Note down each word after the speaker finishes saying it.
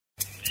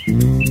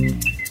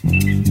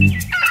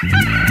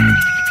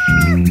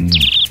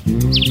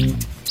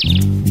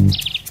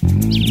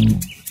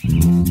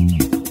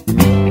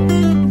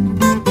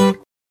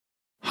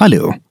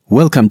Hello,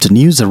 welcome to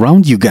News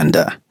Around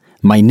Uganda.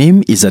 My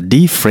name is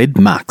Adi Fred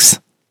Max.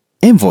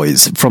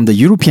 Envoys from the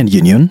European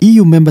Union,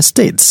 EU member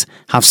states,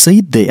 have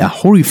said they are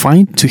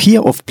horrified to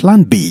hear of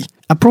Plan B,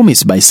 a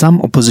promise by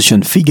some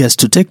opposition figures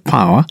to take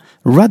power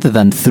rather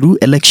than through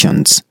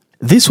elections.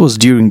 This was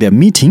during their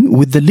meeting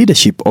with the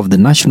leadership of the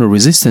National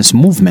Resistance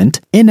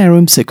Movement,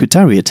 NRM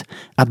Secretariat,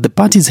 at the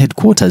party's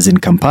headquarters in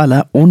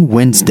Kampala on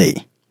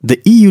Wednesday. The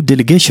EU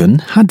delegation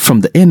heard from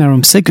the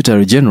NRM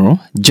Secretary-General,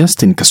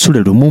 Justin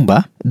Kasule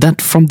Lumumba,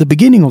 that from the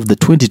beginning of the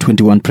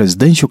 2021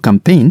 presidential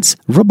campaigns,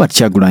 Robert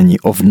Kyagulanyi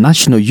of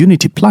National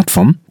Unity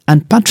Platform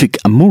and Patrick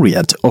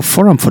Amuriat of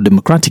Forum for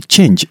Democratic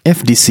Change,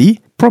 FDC,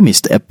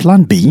 promised a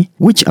Plan B,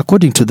 which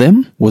according to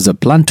them was a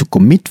plan to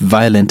commit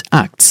violent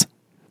acts.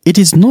 It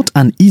is not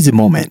an easy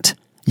moment.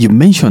 You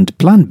mentioned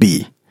Plan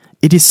B.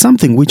 It is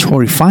something which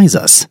horrifies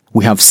us.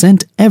 We have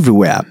sent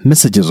everywhere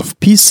messages of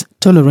peace,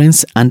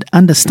 tolerance and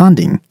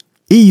understanding.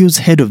 EU's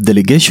head of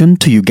delegation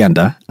to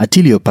Uganda,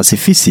 Attilio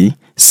Pacifici,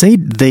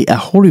 said they are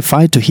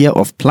horrified to hear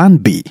of Plan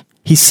B.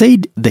 He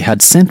said they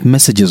had sent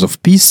messages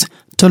of peace,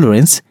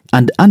 tolerance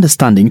and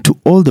understanding to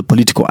all the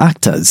political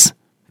actors.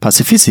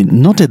 Pacifici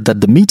noted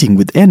that the meeting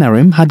with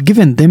NRM had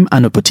given them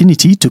an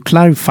opportunity to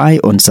clarify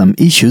on some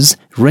issues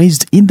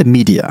raised in the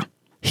media.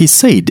 He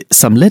said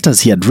some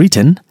letters he had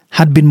written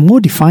had been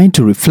modified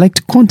to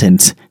reflect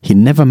contents he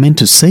never meant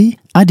to say,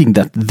 adding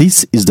that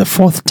this is the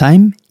fourth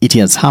time it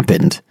has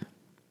happened.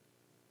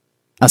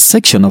 A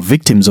section of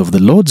victims of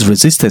the Lord's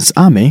Resistance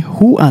Army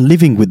who are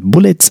living with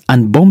bullets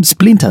and bomb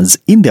splinters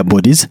in their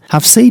bodies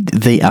have said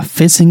they are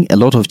facing a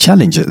lot of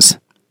challenges.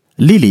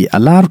 Lily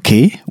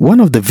Alarke, one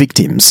of the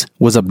victims,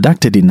 was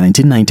abducted in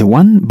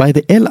 1991 by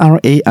the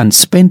LRA and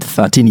spent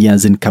 13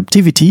 years in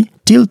captivity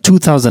till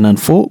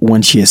 2004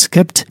 when she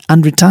escaped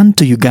and returned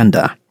to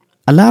Uganda.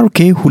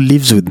 Alarke, who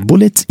lives with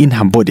bullets in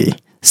her body,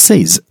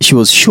 says she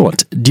was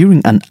shot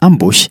during an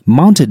ambush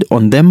mounted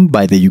on them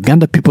by the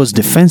Uganda People's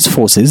Defense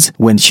Forces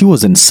when she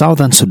was in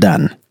southern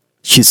Sudan.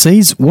 She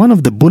says one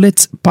of the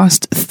bullets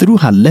passed through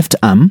her left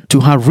arm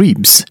to her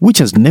ribs, which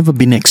has never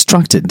been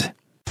extracted.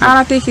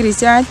 I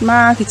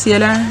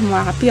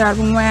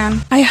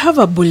have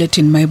a bullet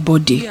in my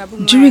body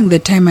during the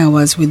time I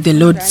was with the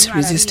Lord's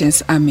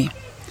Resistance Army.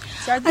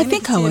 I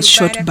think I was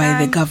shot by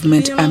the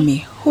government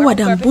army who had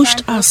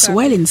ambushed us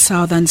while in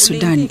southern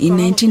Sudan in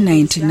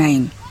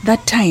 1999.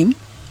 That time,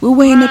 we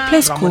were in a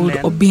place called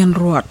Obiang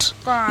Road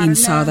in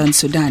southern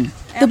Sudan.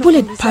 The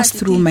bullet passed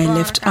through my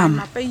left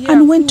arm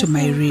and went to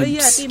my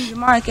ribs.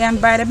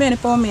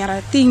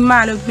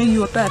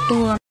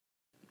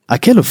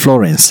 Akelo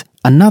Florence,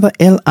 another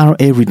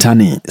LRA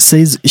returnee,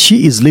 says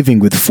she is living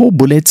with 4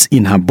 bullets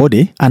in her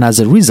body and as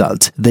a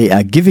result, they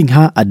are giving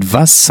her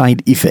adverse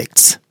side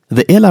effects.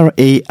 The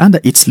LRA under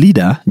its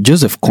leader,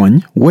 Joseph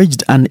Kony,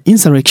 waged an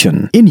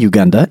insurrection in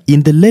Uganda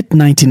in the late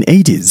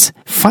 1980s,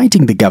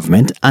 fighting the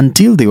government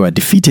until they were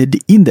defeated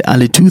in the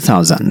early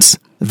 2000s.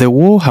 The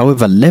war,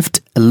 however,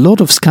 left a lot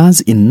of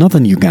scars in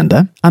northern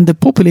Uganda and the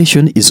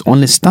population is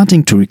only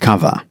starting to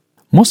recover.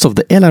 Most of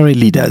the LRA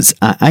leaders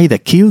are either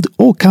killed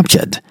or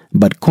captured,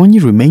 but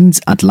Kony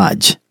remains at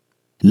large.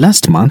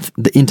 Last month,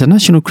 the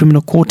International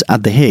Criminal Court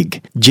at The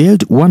Hague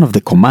jailed one of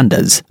the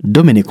commanders,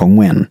 Dominic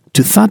Ongwen,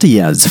 to 30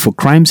 years for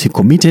crimes he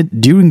committed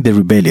during the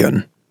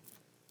rebellion.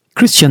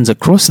 Christians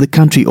across the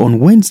country on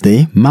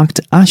Wednesday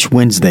marked Ash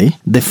Wednesday,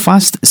 the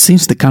first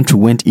since the country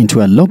went into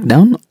a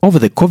lockdown over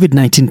the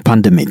COVID-19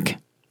 pandemic.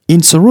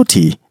 In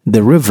Soroti,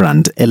 the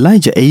Reverend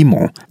Elijah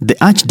Aimo, the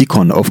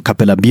Archdeacon of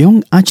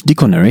Kapelabyong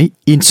Archdeaconry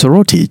in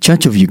Soroti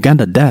Church of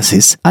Uganda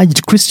Diocese,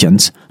 urged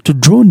Christians to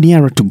draw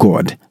nearer to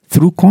God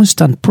through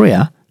constant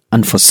prayer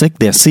and forsake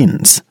their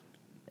sins.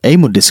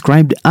 Aimo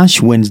described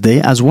Ash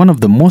Wednesday as one of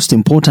the most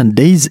important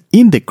days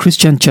in the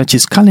Christian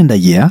Church's calendar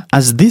year,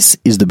 as this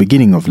is the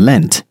beginning of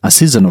Lent, a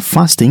season of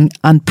fasting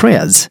and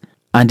prayers,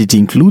 and it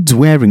includes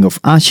wearing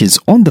of ashes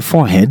on the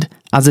forehead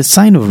as a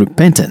sign of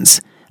repentance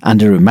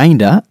and a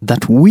reminder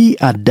that we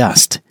are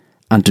dust,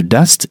 and to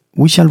dust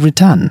we shall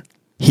return.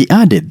 He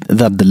added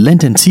that the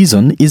Lenten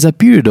season is a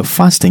period of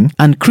fasting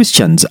and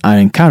Christians are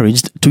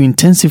encouraged to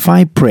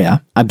intensify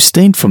prayer,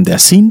 abstain from their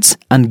sins,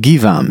 and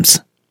give alms.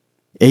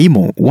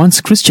 Aimo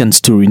wants Christians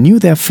to renew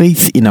their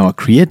faith in our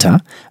Creator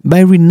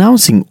by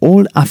renouncing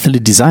all earthly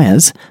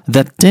desires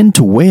that tend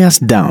to weigh us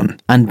down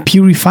and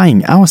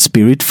purifying our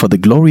spirit for the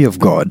glory of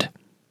God.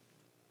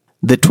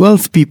 The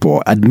 12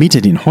 people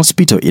admitted in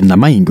hospital in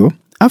Namaingo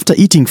after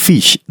eating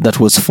fish that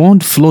was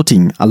found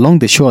floating along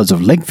the shores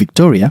of Lake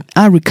Victoria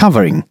are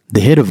recovering, the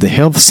head of the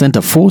Health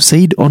Center 4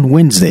 said on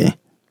Wednesday.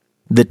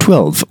 The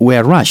 12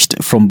 were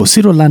rushed from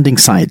Busiro landing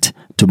site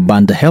to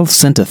Banda Health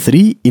Center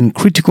 3 in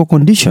critical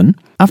condition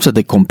after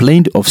they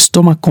complained of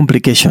stomach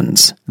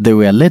complications. They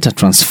were later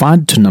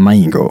transferred to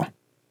Namaingo.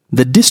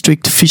 The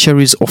district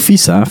fisheries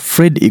officer,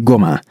 Fred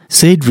Igoma,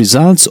 said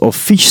results of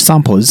fish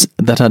samples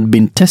that had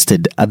been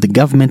tested at the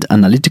government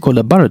analytical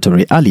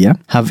laboratory earlier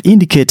have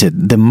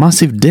indicated the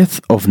massive death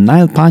of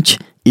Nile perch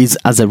is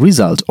as a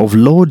result of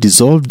low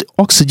dissolved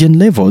oxygen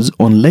levels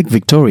on Lake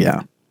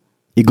Victoria.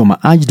 Igoma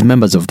urged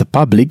members of the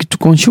public to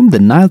consume the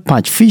Nile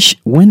perch fish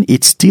when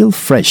it's still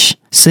fresh,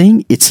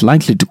 saying it's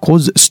likely to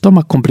cause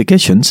stomach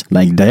complications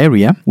like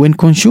diarrhea when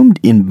consumed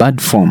in bad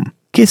form.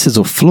 Cases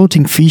of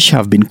floating fish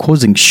have been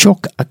causing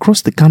shock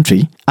across the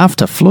country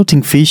after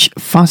floating fish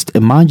first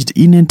emerged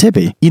in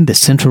Entebbe in the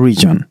central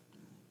region.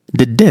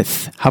 The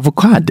deaths have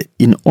occurred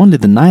in only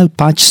the Nile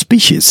perch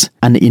species,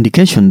 an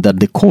indication that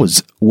the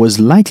cause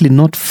was likely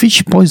not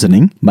fish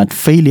poisoning but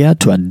failure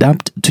to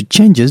adapt to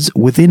changes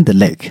within the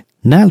lake.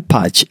 Nile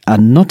perch are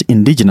not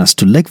indigenous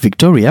to Lake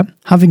Victoria,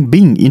 having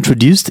been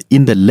introduced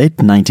in the late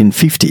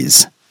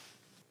 1950s.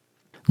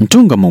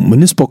 Ntungamo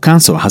Municipal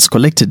Council has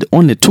collected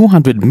only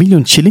 200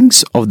 million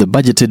shillings of the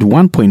budgeted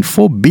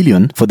 1.4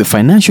 billion for the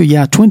financial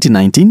year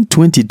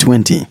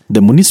 2019-2020.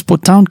 The municipal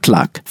town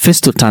clerk,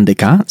 Festo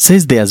Tandeka,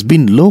 says there has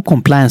been low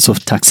compliance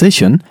of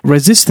taxation,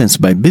 resistance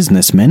by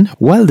businessmen,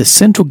 while the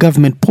central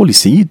government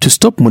policy to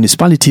stop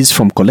municipalities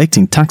from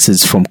collecting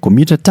taxes from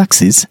commuter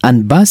taxis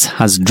and bus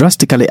has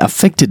drastically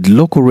affected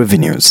local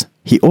revenues.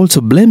 He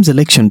also blames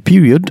election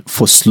period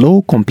for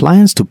slow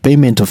compliance to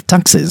payment of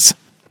taxes.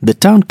 The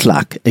town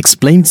clerk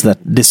explains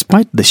that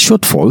despite the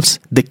shortfalls,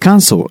 the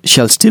council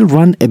shall still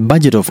run a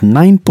budget of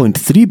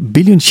 9.3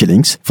 billion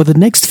shillings for the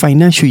next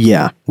financial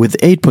year, with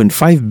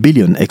 8.5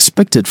 billion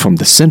expected from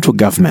the central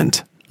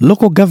government.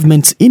 Local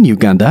governments in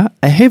Uganda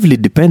are heavily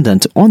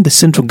dependent on the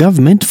central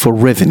government for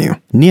revenue.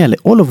 Nearly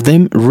all of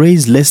them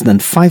raise less than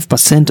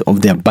 5%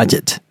 of their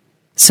budget.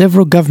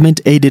 Several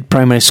government-aided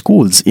primary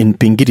schools in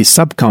Pingiri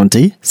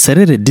sub-county,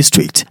 Serere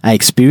district, are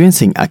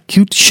experiencing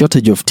acute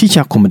shortage of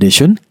teacher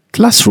accommodation,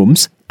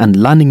 classrooms, and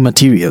learning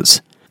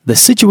materials. The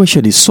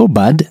situation is so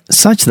bad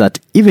such that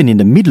even in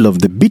the middle of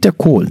the bitter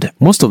cold,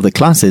 most of the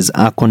classes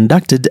are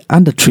conducted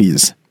under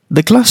trees.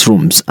 The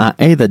classrooms are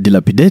either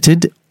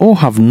dilapidated or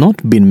have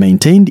not been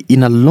maintained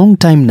in a long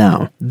time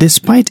now,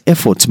 despite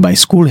efforts by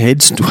school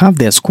heads to have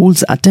their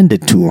schools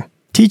attended to.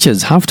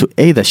 Teachers have to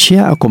either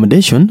share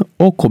accommodation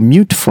or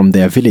commute from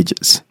their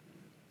villages.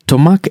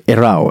 Tomak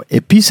Erao,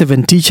 a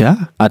P7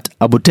 teacher at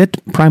Abutet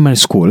Primary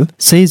School,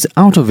 says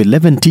out of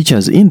 11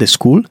 teachers in the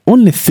school,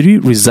 only 3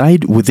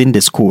 reside within the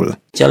school.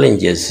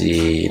 Challenges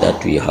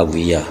that we have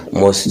here,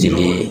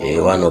 mostly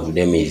one of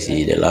them is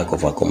the lack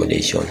of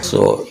accommodation.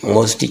 So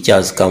most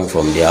teachers come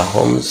from their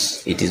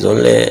homes. It is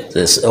only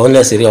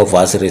 3 of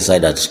us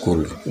reside at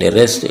school. The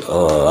rest,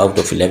 out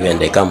of 11,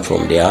 they come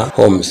from their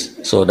homes.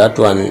 So that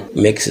one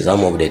makes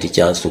some of the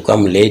teachers to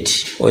come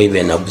late or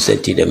even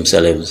absent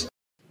themselves.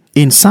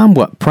 In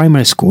Sambwa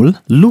Primary School,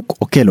 Luke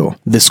Okelo,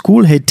 the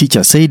school head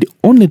teacher, said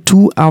only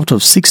 2 out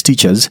of 6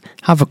 teachers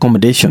have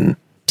accommodation.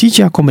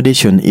 Teacher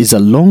accommodation is a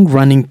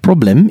long-running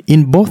problem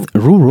in both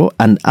rural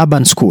and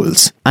urban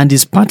schools and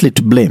is partly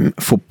to blame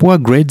for poor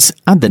grades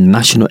at the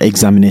national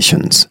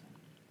examinations.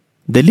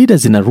 The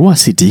leaders in Arua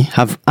City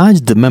have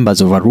urged the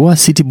members of Arua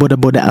City Boda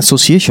Boda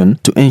Association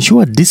to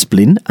ensure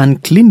discipline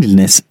and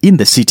cleanliness in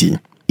the city.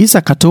 Isa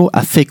Kato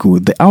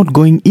Afeku, the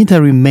outgoing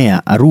interim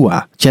mayor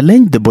Arua,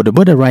 challenged the Boda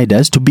Boda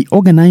riders to be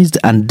organized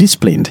and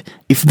disciplined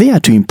if they are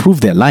to improve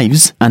their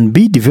lives and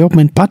be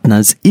development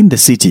partners in the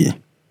city.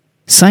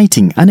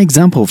 Citing an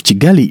example of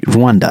Kigali,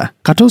 Rwanda,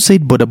 Kato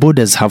said Boda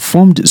Bodas have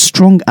formed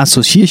strong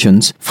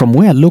associations from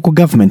where local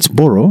governments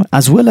borrow,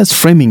 as well as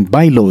framing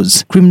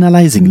bylaws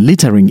criminalizing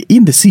littering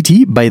in the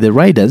city by the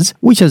riders,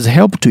 which has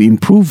helped to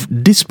improve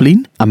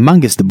discipline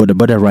amongst the Boda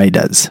Boda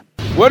riders.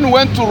 When we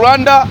went to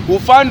Rwanda, we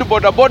found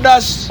Boda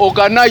Bodas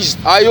organized.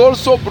 I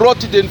also brought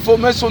the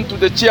information to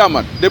the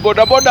chairman. The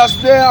Boda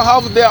Bodas there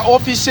have their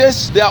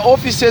offices. Their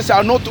offices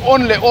are not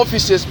only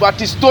offices, but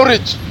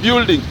storage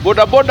buildings.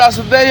 Boda Bodas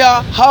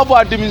there have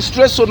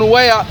administration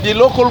where the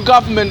local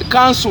government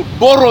council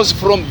borrows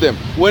from them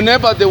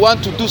whenever they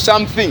want to do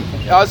something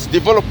as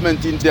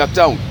development in their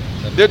town.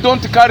 They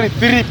don't carry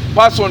 3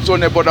 persons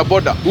on a Boda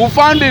Boda. We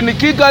found in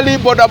Kigali,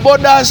 Boda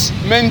Bodas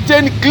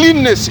maintain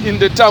cleanness in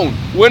the town.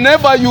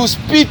 Whenever you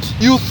spit,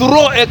 you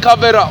throw a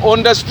camera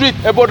on the street,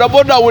 a Boda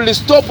Boda will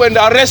stop and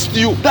arrest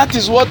you. That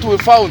is what we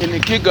found in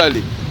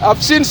Kigali.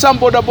 I've seen some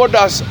Boda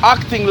Bodas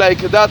acting like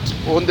that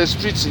on the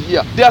streets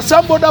here. There are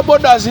some Boda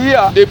Bodas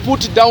here, they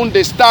put down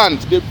the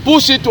stand, they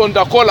push it on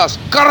the collars.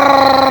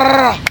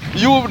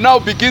 You now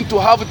begin to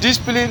have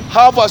discipline,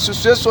 have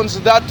associations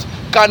that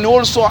can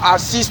also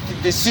assist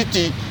the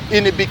city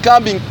in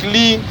becoming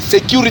clean,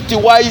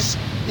 security-wise,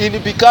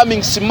 in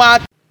becoming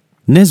smart.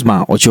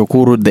 Nesma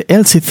Ochokuru, the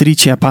LC3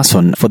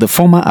 chairperson for the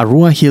former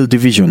Arua Hill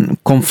Division,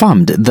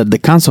 confirmed that the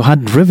council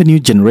had revenue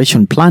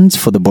generation plans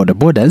for the Boda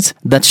Bodas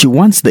that she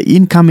wants the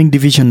incoming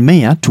division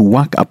mayor to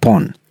work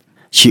upon.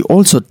 She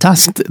also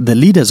tasked the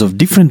leaders of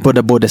different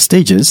Boda Boda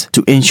stages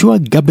to ensure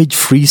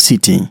garbage-free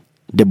city.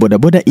 The Boda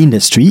Boda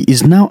industry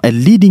is now a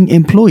leading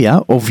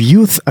employer of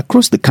youth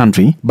across the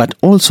country, but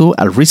also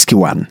a risky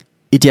one.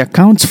 It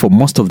accounts for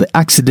most of the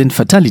accident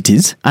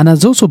fatalities and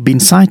has also been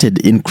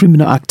cited in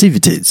criminal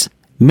activities.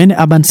 Many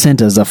urban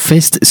centers have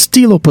faced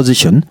still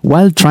opposition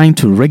while trying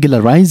to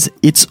regularize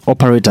its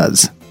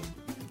operators.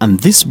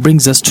 And this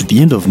brings us to the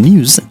end of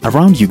news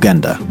around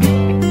Uganda.